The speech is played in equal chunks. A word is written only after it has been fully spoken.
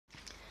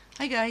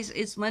Hi guys,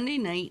 it's Monday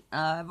night.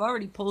 I've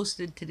already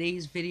posted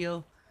today's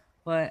video,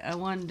 but I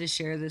wanted to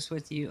share this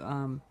with you.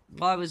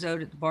 While I was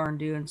out at the barn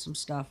doing some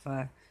stuff,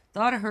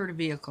 thought I heard a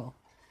vehicle.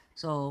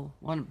 So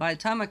by the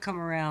time I come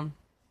around,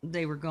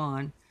 they were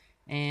gone,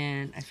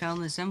 and I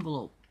found this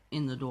envelope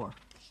in the door,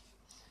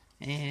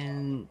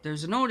 and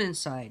there's a note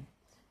inside,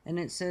 and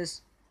it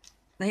says,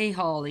 "Hey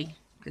Holly,"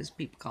 because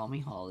people call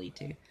me Holly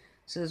too. It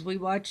says, "We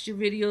watched your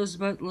videos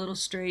about the little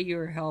stray you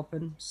were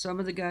helping. Some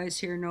of the guys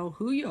here know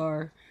who you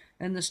are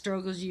and the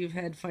struggles you've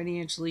had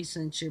financially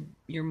since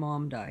your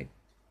mom died.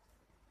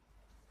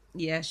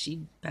 Yeah,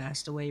 she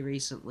passed away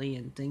recently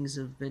and things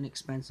have been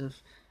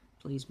expensive.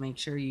 Please make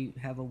sure you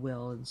have a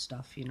will and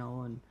stuff,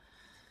 and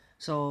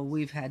so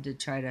we've had to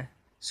try to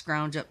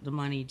scrounge up the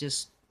money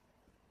just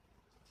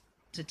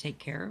to take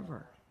care of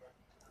her.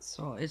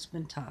 So it's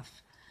been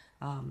tough.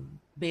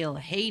 Bale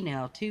of hay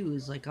now too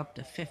is like up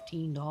to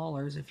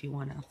 $15 if you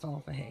want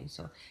alfalfa hay.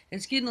 So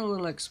it's getting a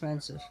little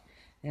expensive,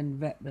 and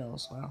vet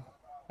bills. Well,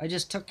 I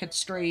just took it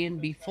straight in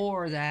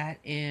before that,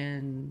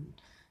 and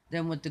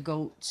then with the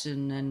goats,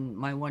 and then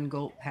my one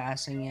goat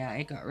passing, yeah,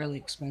 it got really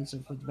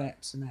expensive with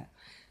vets and that.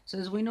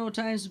 Says we know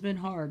times have been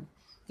hard.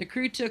 The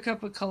crew took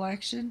up a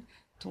collection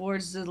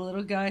towards the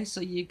little guy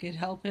so you could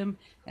help him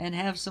and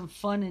have some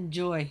fun and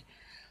joy.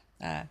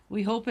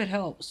 We hope it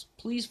helps.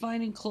 Please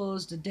find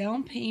enclosed a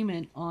down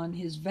payment on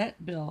his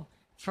vet bill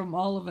from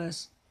all of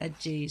us at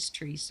Jay's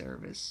Tree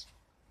Service."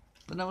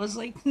 And I was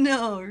like,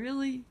 no,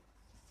 really?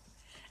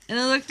 And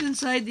I looked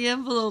inside the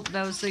envelope and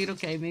I was thinking,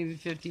 okay, maybe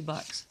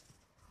 $50.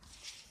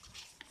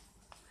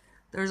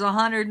 There's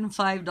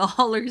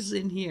 $105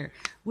 in here.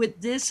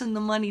 With this and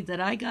the money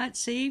that I got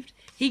saved,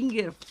 he can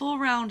get a full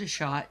round of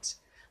shots.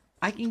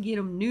 I can get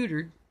him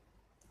neutered.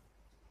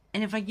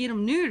 And if I get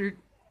him neutered,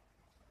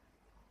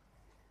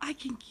 I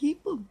can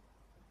keep him.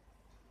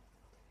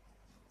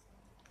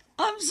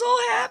 I'm so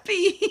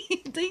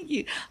happy. Thank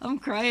you. I'm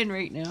crying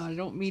right now. I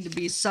don't mean to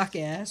be suck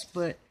ass,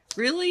 but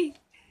really,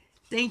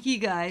 thank you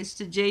guys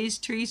to Jay's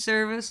Tree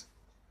Service.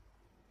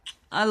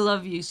 I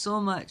love you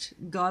so much.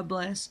 God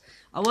bless.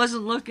 I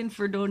wasn't looking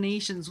for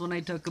donations when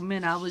I took them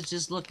in. I was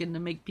just looking to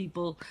make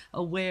people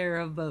aware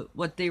of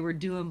what they were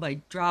doing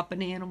by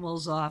dropping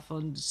animals off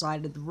on the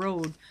side of the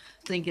road,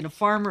 thinking a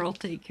farmer will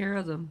take care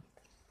of them.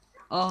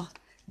 Oh,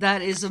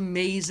 that is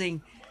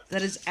amazing.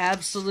 That is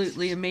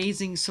absolutely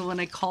amazing. So when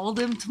I call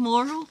them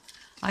tomorrow,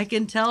 I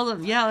can tell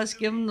them, yeah, let's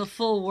give him the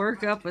full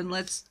workup and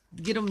let's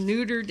get him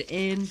neutered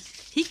and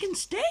he can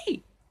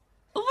stay.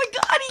 Oh my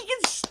God, he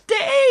can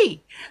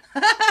stay.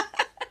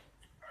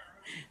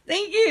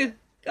 Thank you.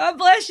 God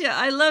bless you.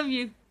 I love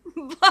you.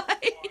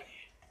 Bye.